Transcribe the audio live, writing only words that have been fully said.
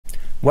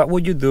What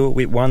would you do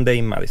with one day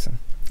in Madison?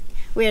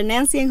 We are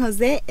Nancy and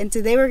Jose, and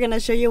today we're going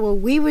to show you what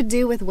we would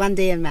do with one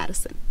day in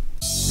Madison.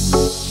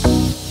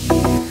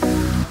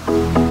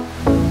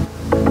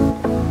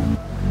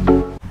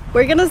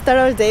 We're going to start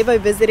our day by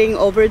visiting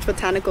Old Bridge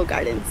Botanical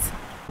Gardens.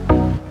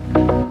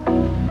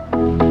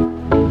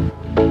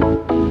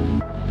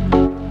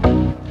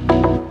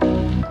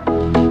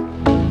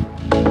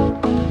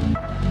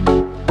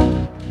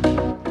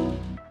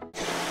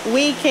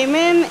 We came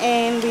in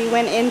and we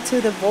went into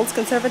the Volz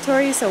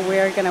Conservatory, so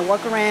we're gonna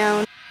walk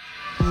around.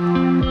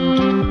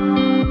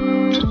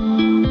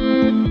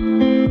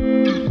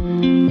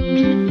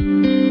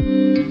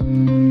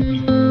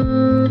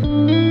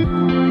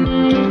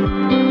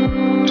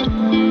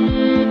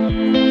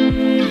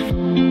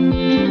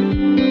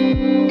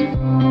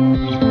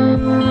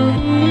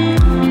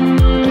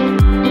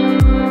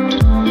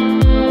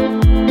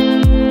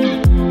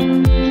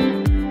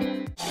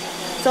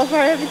 So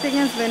far everything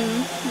has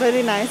been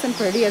really nice and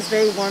pretty. It's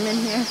very warm in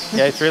here.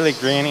 Yeah, it's really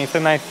green. It's a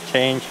nice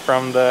change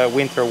from the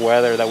winter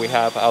weather that we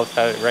have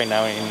outside right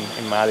now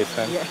in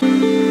Madison. Yeah.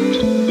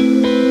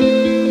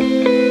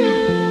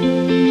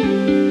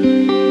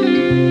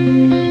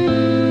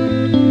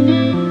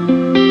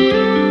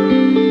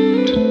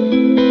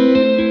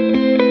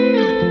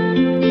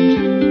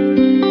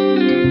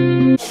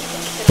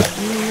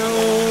 No.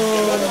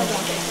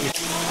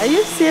 Are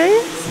you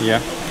serious?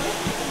 Yeah.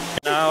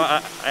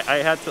 Now I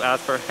had to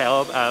ask for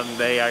help, and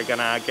they are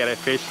gonna get a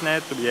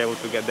fishnet to be able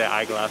to get the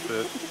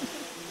eyeglasses.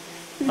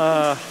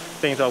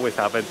 Things always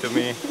happen to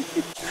me.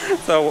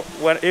 So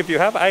if you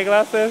have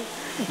eyeglasses,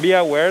 be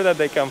aware that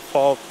they can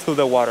fall to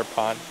the water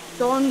pond.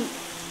 Don't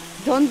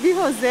be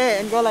Jose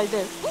and go like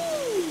this.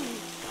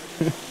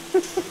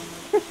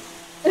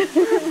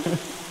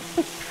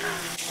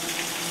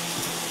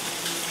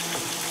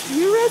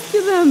 You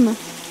rescue them.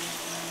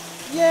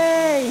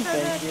 Yay!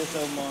 Thank you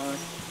so much.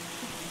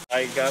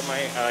 I got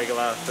my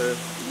eyeglasses.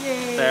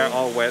 Yay! They're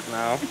all wet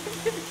now.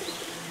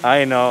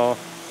 I know.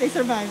 They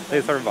survived. They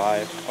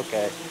survived.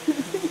 Okay.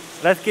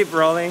 Let's keep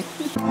rolling.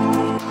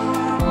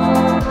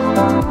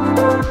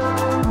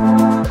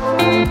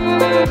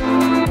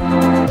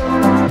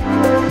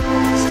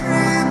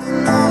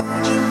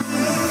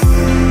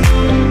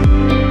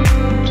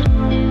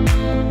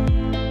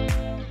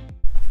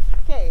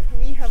 Okay,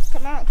 we have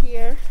come out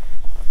here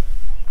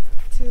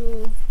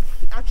to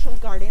the actual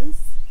gardens,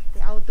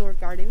 the outdoor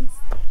gardens.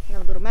 We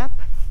have a little map.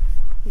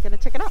 I'm gonna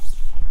check it out.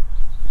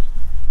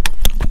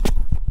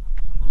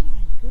 Oh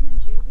my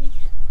goodness, baby.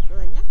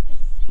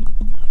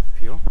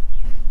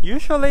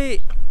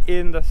 Usually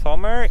in the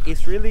summer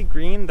it's really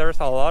green. There's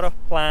a lot of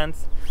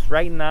plants.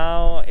 Right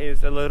now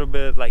it's a little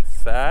bit like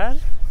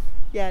sad.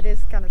 Yeah, it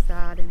is kind of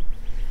sad, and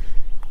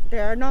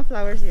there are no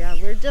flowers yet.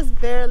 We're just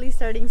barely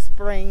starting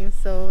spring,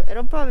 so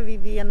it'll probably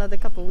be another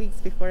couple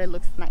weeks before it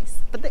looks nice.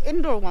 But the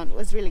indoor one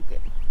was really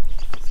good.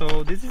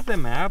 So this is the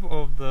map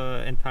of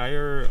the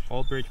entire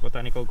Old Bridge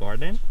Botanical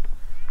Garden.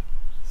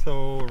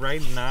 So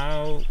right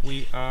now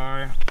we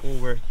are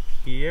over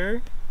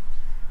here,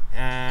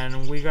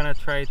 and we're gonna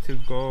try to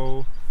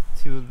go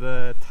to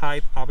the Thai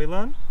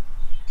pavilion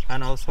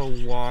and also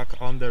walk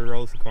on the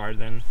rose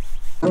garden.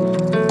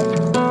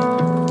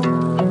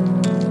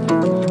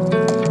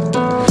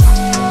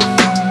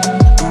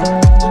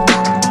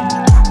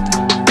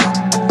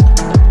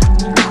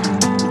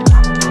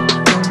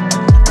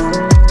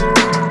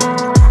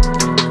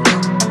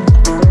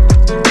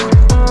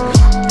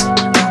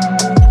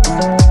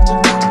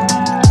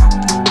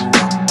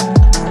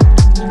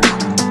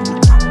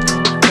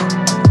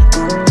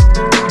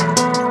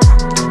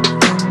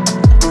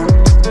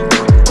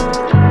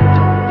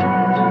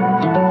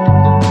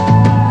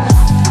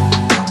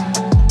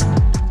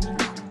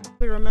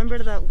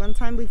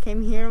 We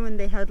came here when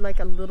they had like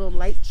a little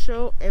light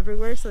show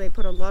everywhere, so they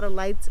put a lot of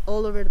lights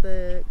all over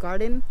the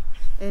garden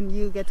and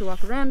you get to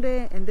walk around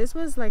it. And this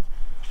was like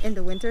in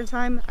the winter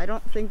time. I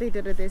don't think they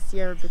did it this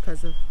year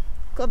because of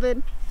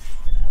COVID.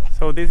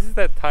 So this is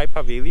the Thai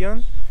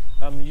pavilion.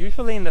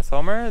 Usually in the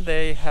summer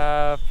they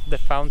have the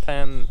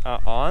fountain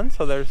on,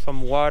 so there's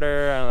some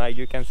water, and like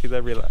you can see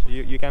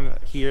you can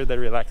hear the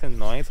relaxing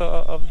noise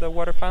of the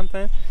water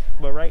fountain.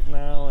 But right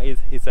now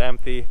it's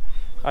empty.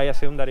 I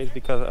assume that is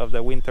because of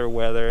the winter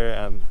weather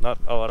and not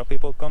a lot of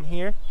people come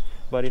here,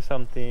 but it's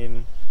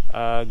something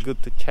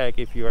good to check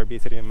if you are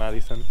visiting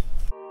Madison.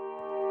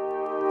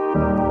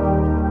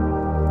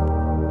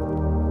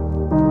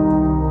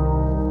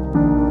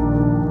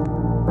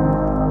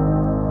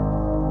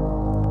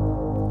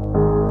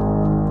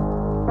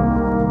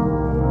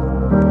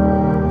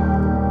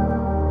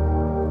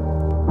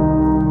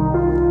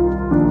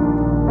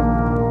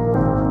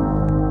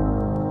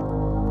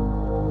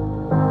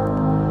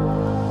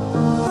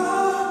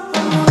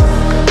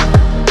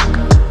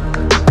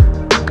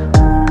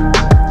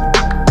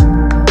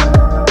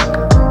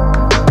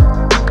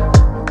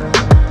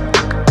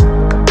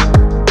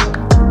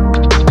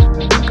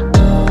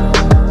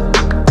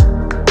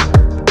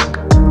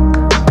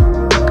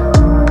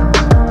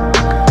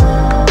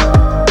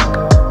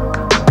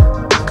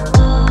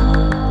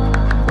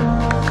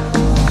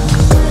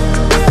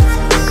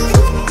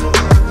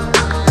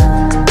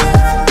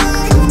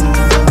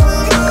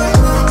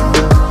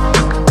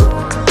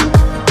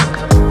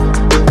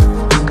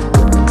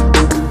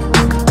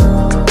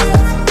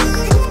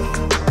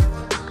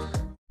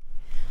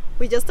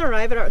 We just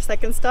arrived at our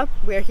second stop.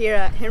 We're here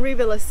at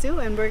Vilas Zoo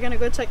and we're gonna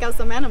go check out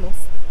some animals.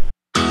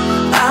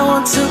 I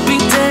want to be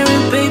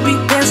daring, baby,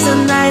 dance the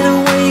night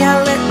away. I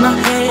let my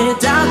hair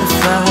down to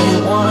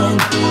find one.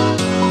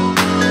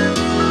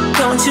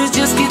 Don't you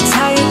just get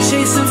tired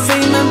chasing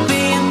fame and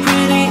being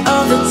pretty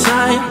all the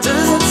time?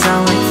 Doesn't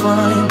sound like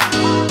fun.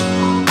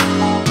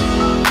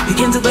 You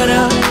can do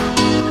better.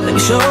 Let me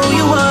show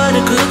you what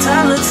a good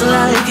time looks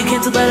like. You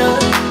can do better.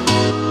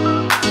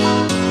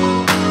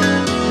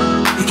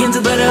 You can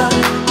do better.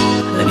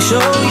 Let me show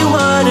you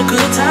what a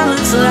good time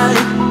looks like.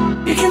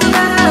 You can do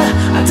better.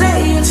 I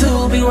dare you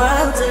to be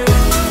wilder.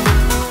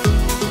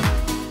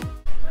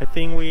 I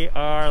think we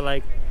are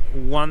like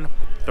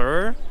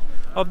 1/3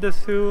 of the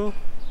zoo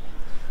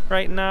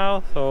right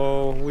now,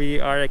 so we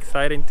are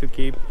excited to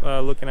keep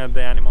looking at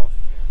the animals.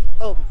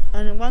 Oh,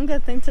 and one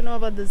good thing to know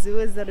about the zoo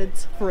is that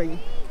it's free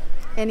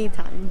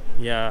anytime.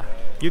 Yeah,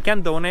 you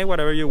can donate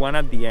whatever you want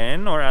at the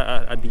end or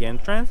at the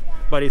entrance,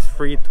 but it's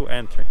free to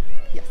enter.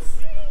 Yes.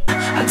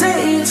 I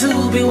dare you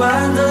to be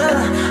wilder.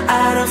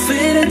 I don't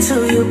fit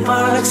into your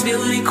box.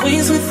 Beauty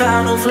queens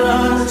without no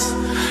flaws.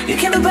 You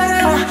can do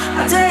better.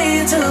 I dare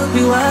you to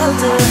be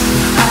wilder.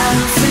 I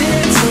don't fit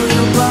into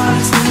your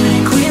box.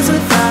 Beauty queens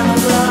without no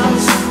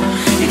flaws.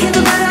 You can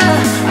do better.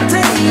 I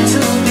dare you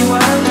to be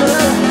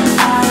wilder.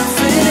 I don't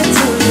fit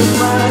into your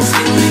box.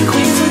 Beauty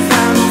queens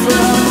without no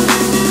flaws.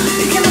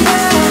 You can do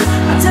better.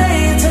 I dare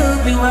you to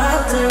be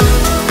wilder.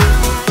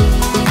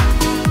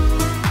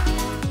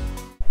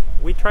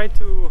 We tried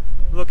to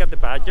look at the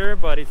badger,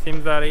 but it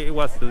seems that it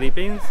was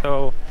sleeping,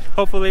 so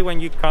hopefully when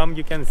you come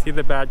you can see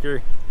the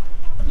badger.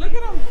 Look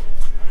at him.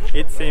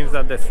 It seems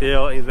that the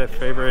seal is the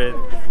favorite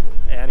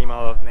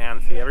animal of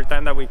Nancy. Every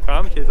time that we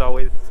come, she's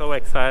always so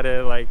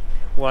excited, like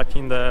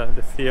watching the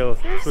seals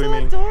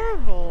swimming. They're so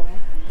adorable.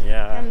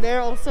 Yeah. And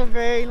they're also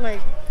very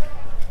like,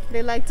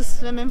 they like to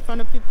swim in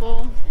front of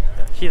people.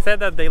 She said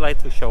that they like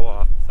to show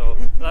off, so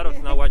let us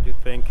know what you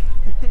think.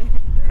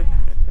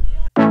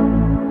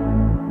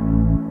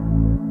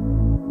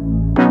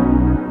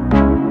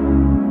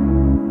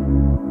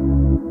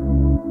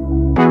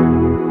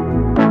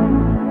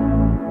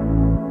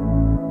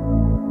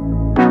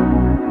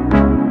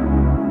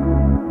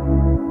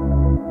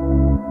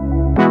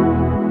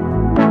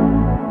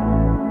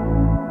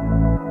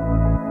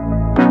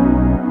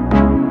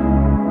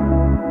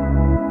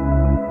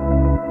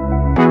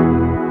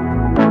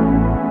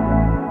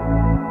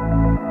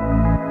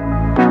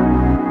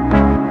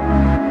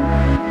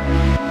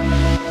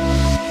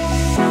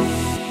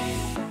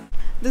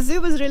 The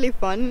zoo was really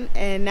fun,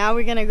 and now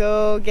we're gonna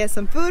go get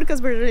some food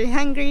because we're really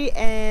hungry,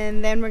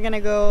 and then we're gonna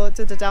go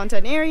to the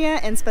downtown area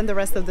and spend the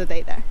rest of the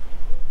day there.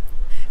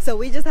 So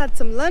we just had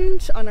some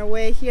lunch on our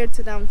way here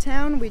to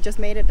downtown. We just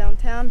made it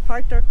downtown,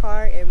 parked our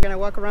car, and we're gonna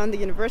walk around the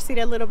university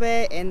a little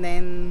bit and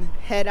then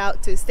head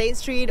out to State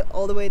Street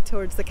all the way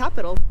towards the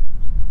Capitol.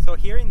 So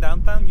here in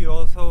downtown you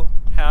also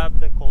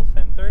have the call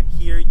center.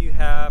 Here you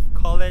have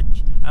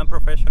college and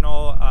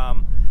professional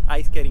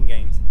ice skating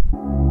games.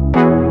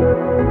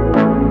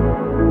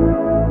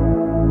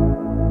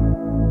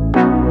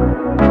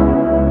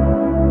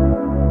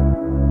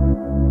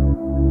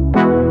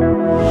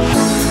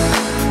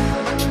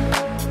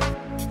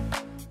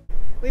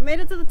 We made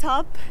it to the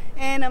top,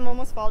 and I'm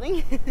almost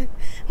falling.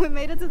 We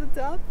made it to the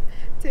top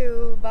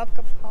to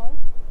Botanical Hall,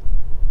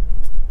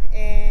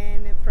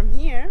 and from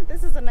here,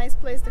 this is a nice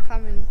place to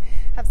come and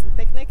have some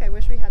picnic. I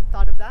wish we had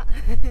thought of that.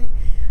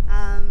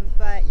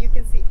 But you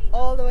can see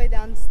all the way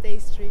down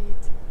State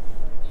Street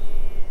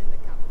and the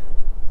Capitol.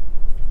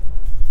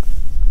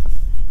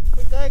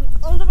 We're going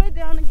all the way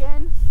down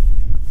again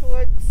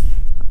towards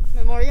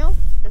Memorial.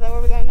 Is that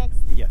where we're going next?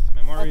 Yes,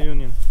 Memorial Okay.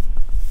 Union.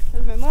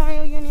 There's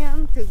Memorial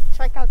Union to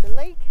check out the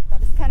lake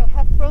that is kind of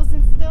half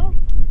frozen still.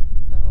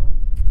 So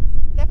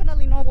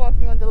definitely no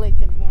walking on the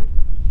lake anymore.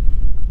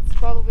 It's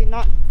probably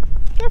not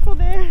careful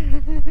there.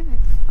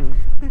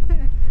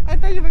 I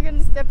thought you were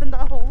gonna step in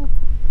that hole.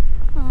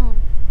 Oh.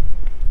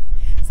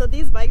 So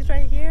these bikes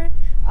right here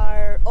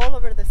are all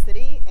over the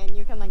city, and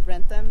you can like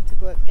rent them to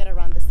go get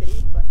around the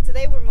city. But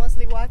today we're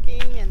mostly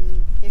walking,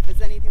 and if it's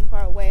anything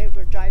far away,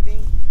 we're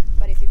driving.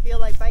 But if you feel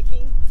like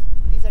biking,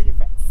 these are your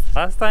friends.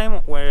 Last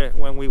time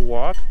when we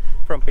walked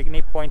from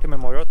Picnic Point to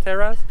Memorial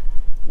Terrace,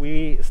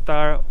 we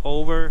start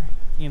over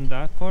in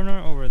that corner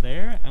over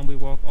there and we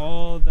walk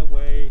all the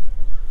way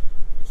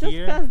Just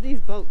here. past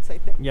these boats, I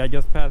think. Yeah,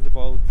 just past the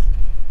boats.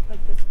 Like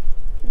this.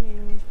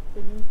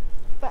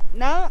 But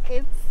now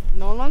it's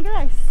no longer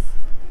ice.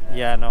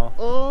 Yeah, no.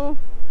 Oh,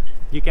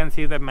 You can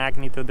see the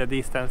magnitude, the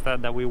distance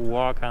that we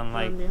walk, and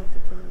like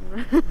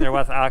there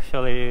was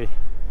actually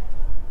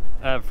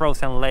a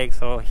frozen lake.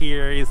 So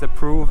here is the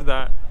proof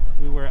that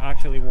we were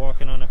actually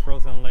walking on a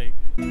frozen lake.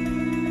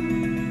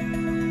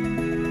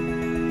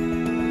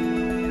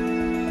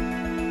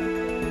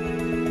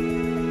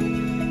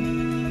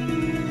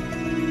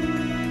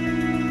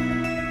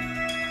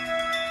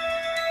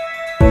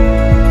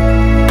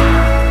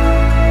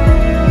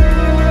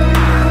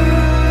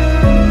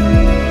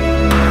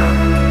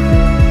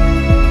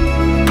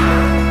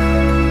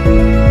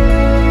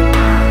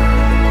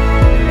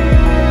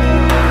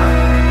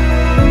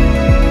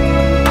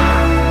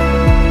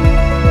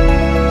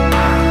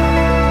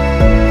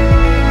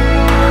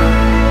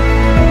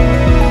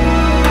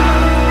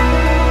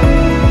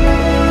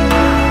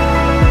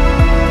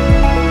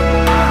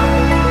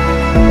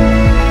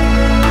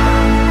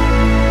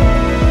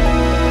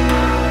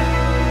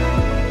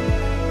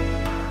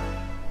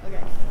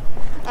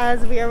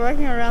 as we are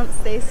walking around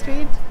State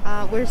Street,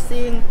 we're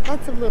seeing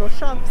lots of little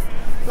shops,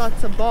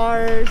 lots of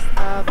bars,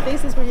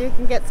 places where you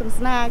can get some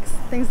snacks,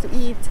 things to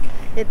eat.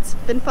 It's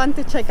been fun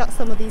to check out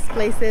some of these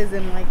places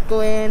and like go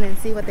in and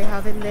see what they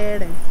have in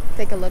there and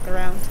take a look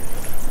around.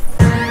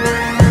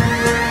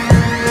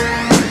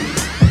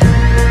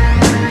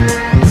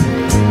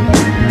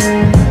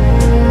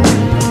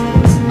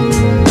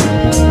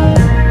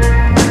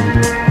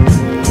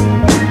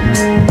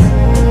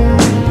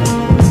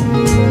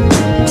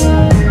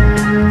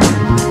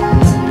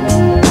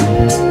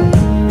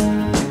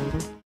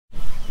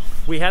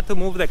 We had to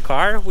move the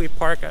car. We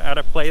park at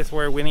a place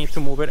where we need to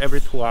move it every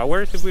 2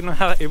 hours if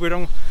we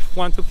don't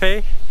want to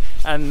pay.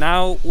 And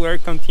now we're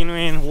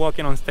continuing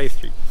walking on State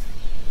Street.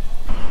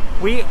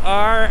 We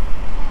are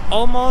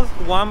almost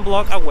 1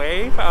 block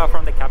away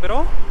from the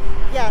Capitol.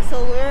 Yeah,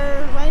 so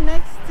we're right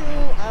next to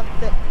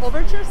the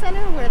Overture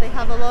Center where they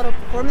have a lot of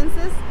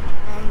performances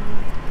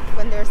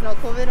when there's no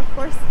COVID, of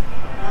course.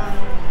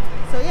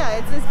 So yeah,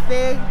 it's this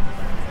big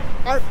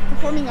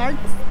performing arts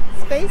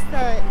space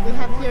that we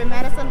have here in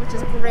Madison, which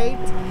is great.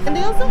 And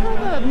they also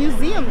have a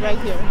museum right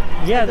here.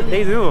 Yeah,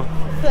 they do.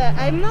 But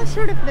I'm not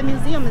sure if the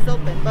museum is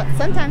open, but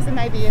sometimes it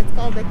might be. It's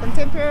called the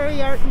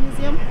Contemporary Art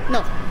Museum.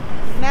 No,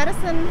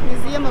 Madison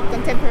Museum of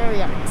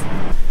Contemporary Art.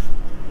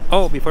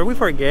 Oh, before we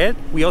forget,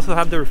 we also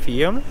have the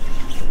Orpheum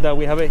that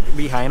we have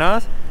behind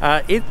us.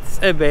 It's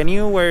a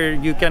venue where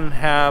you can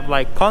have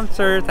like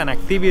concerts and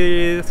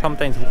activities,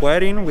 sometimes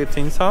wedding. We've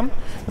seen some.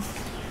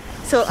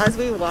 So as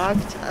we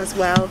walked as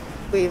well,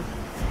 we've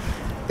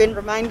been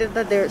reminded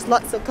that there's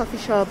lots of coffee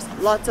shops,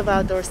 lots of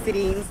outdoor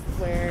sittings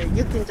where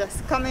you can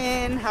just come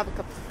in, have a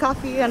cup of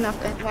coffee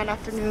one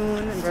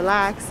afternoon and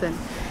relax and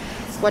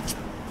watch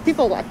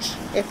people watch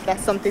if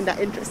that's something that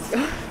interests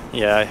you.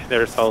 Yeah,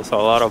 there's also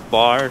a lot of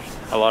bars,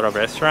 a lot of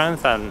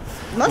restaurants, and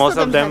most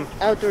of them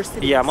have outdoor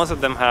sittings. Yeah, most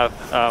of them have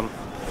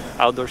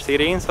outdoor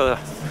seating, so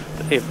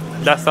if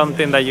that's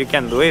something that you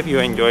can do if you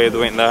enjoy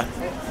doing that.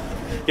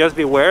 Just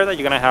beware that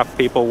you're gonna have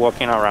people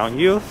walking around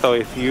you, so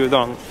if you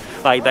don't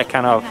like that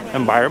kind of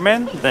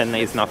environment, then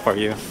it's not for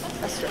you.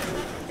 That's true.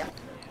 Yeah.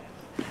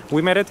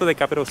 We made it to the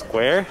Capitol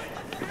Square,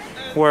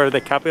 where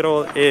the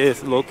Capitol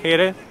is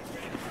located,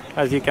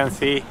 as you can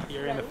see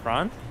here in the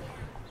front.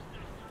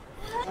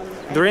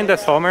 During the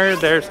summer,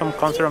 there's some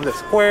concert on the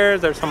square,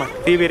 there's some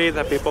activities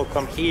that people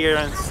come here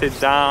and sit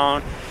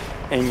down,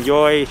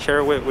 enjoy,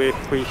 share with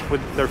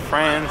their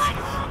friends.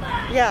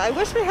 Yeah, I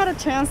wish we had a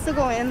chance to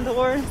go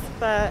indoors,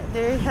 but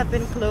they have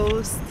been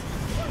closed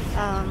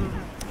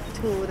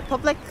to the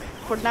public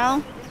for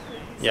now.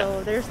 Yeah.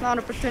 So there's not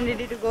an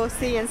opportunity to go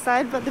see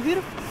inside, but the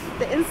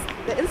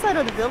inside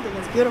of the building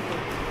is beautiful.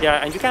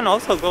 Yeah, and you can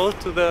also go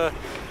to the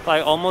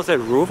almost the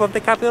roof of the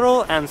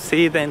Capitol and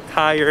see the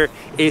entire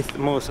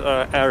Isthmus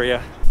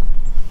area.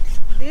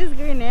 These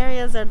green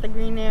areas are the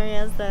green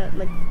areas that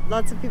like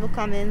lots of people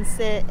come in,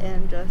 sit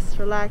and just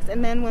relax.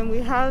 And then when we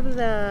have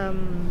the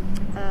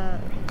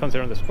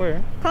concert on the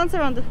square.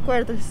 Concert on the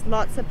square, there's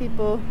lots of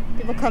people.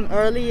 People come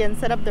early and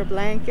set up their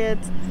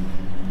blankets.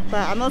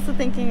 But I'm also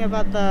thinking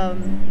about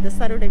the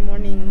Saturday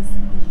mornings.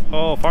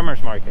 Oh,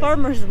 farmers market.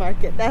 Farmers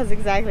market. That's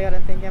exactly what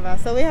I'm thinking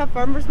about. So we have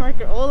farmers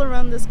market all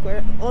around the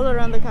square, all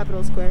around the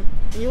Capitol Square.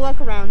 And you walk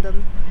around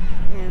them,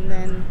 and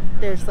then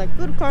there's like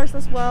food cars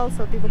as well.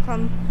 So people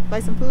come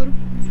buy some food,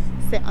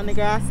 sit on the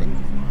grass, and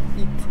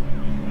eat.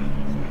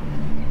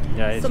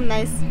 Yeah, some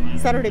nice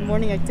Saturday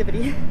morning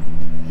activity.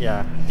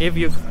 Yeah, if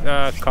you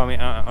come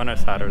on a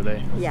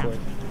Saturday. Yeah.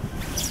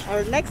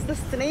 Our next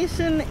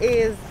destination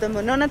is the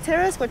Monona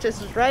Terrace, which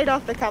is right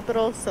off the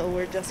Capitol. So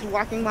we're just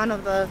walking one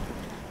of the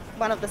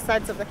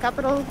sides of the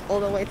Capitol all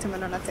the way to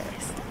Monona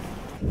Terrace.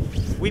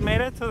 We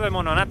made it to the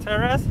Monona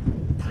Terrace.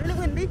 It's really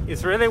windy.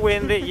 It's really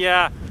windy,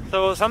 yeah.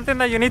 So something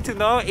that you need to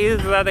know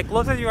is that the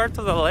closer you are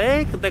to the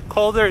lake, the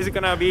colder it's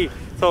gonna be.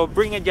 So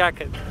bring a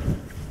jacket.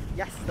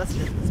 Yes, that's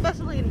true.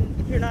 Especially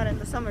if you're not in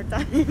the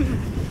summertime.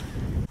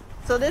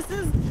 So this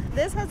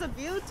has a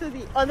view to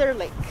the other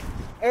lake.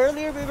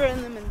 Earlier we were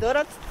in the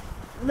Mendota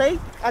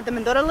Lake, at the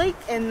Mendota Lake,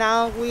 and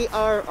now we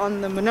are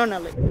on the Monona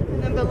Lake.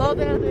 And then below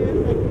there,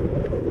 there's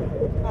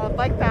like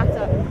bike paths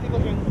that people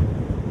can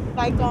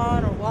bike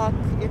on or walk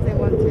if they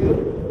want to.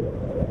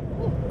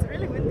 Ooh, it's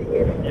really windy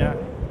here. Yeah.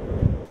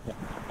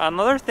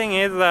 Another thing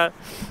is that,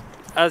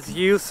 as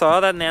you saw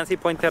that Nancy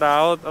pointed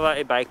out,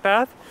 a bike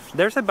path,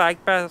 there's a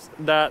bike path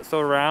that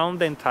surrounds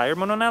the entire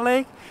Monona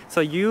Lake. So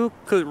you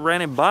could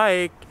rent a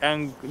bike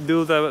and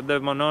do the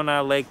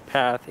Monona Lake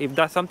path, if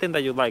that's something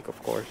that you like,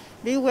 of course.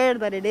 Beware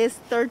that it is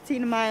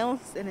 13 miles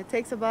and it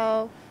takes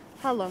about,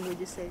 how long would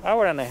you say?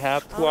 Hour and a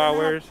half, 2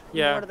 hours.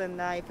 Yeah. More than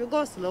that. If you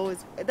go slow,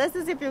 this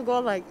is if you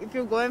go if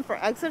you're going for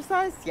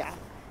exercise, yeah,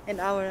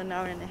 an hour and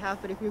a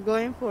half. But if you're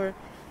going for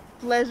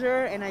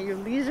pleasure and at your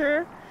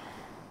leisure,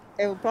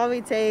 it will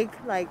probably take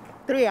like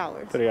 3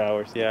 hours. 3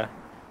 hours, yeah.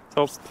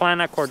 So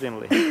plan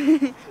accordingly.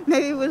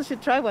 Maybe we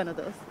should try one of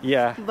those.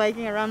 Yeah.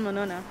 Biking around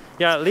Monona.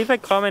 Yeah, leave a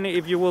comment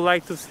if you would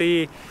like to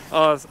see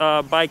us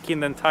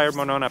biking the entire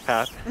Monona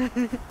path.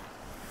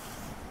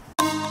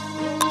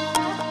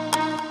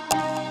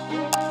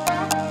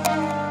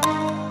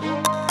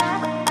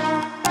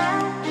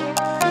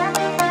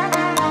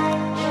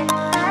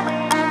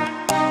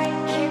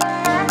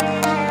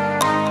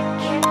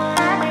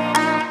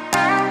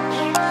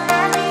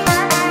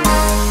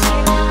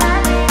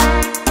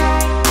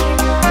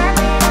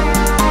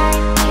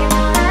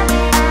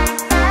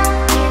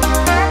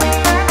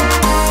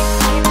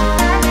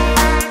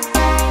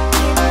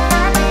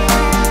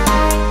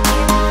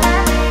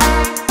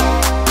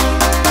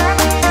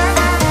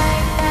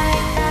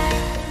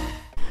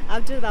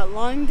 that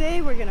long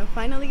day, we're gonna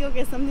finally go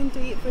get something to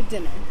eat for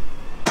dinner.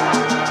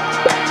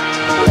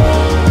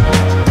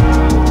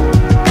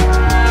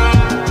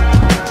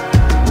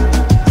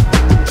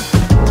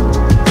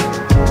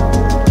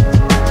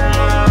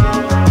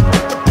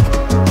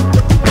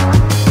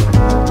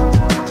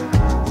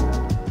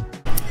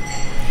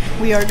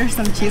 We ordered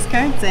some cheese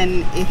curds,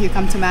 and if you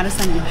come to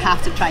Madison, you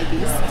have to try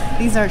these.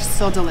 These are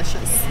so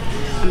delicious.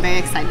 I'm very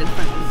excited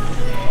for them.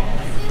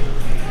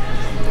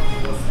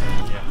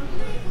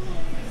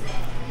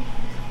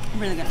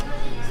 Really good.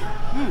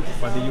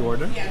 What did you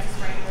order?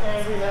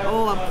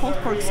 Oh, a pulled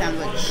pork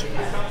sandwich.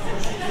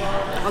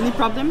 Only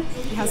problem,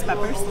 it has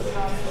peppers,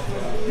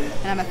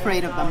 and I'm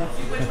afraid of them.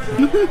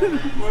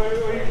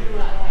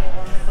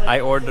 I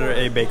ordered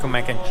a bacon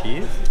mac and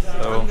cheese.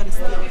 So I'm gonna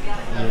steal.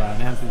 yeah,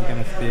 Nancy's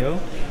gonna steal.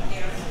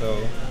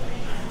 So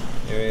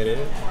here it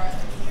is.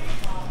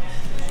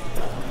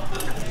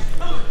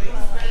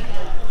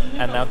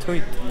 And now to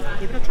eat.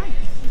 Give it a try.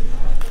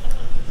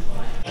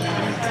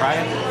 Try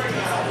it.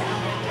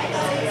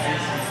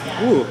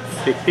 Ooh,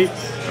 big piece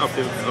of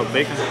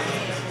bacon.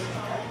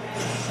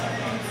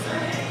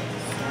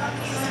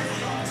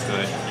 It's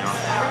good, yeah.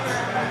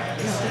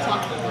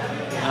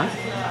 Huh?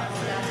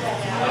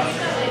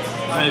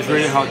 And it's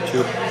really hot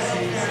too.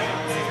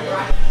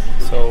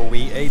 So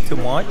we ate too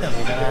much, and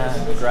we're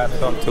gonna grab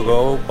some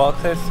to-go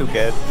boxes to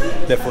get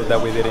the food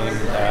that we didn't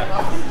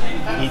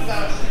eat.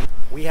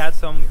 We had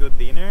some good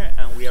dinner,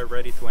 and we are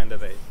ready to end the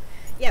day.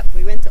 Yep,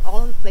 we went to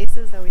all the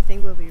places that we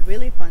think will be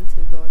really fun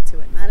to go to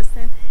in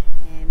Madison.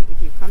 And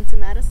if you come to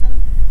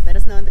Madison, let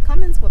us know in the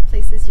comments what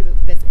places you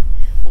visit,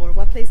 or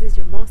what places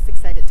you're most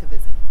excited to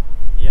visit.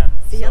 Yeah.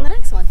 See you on the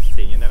next one.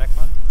 See you in the next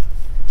one.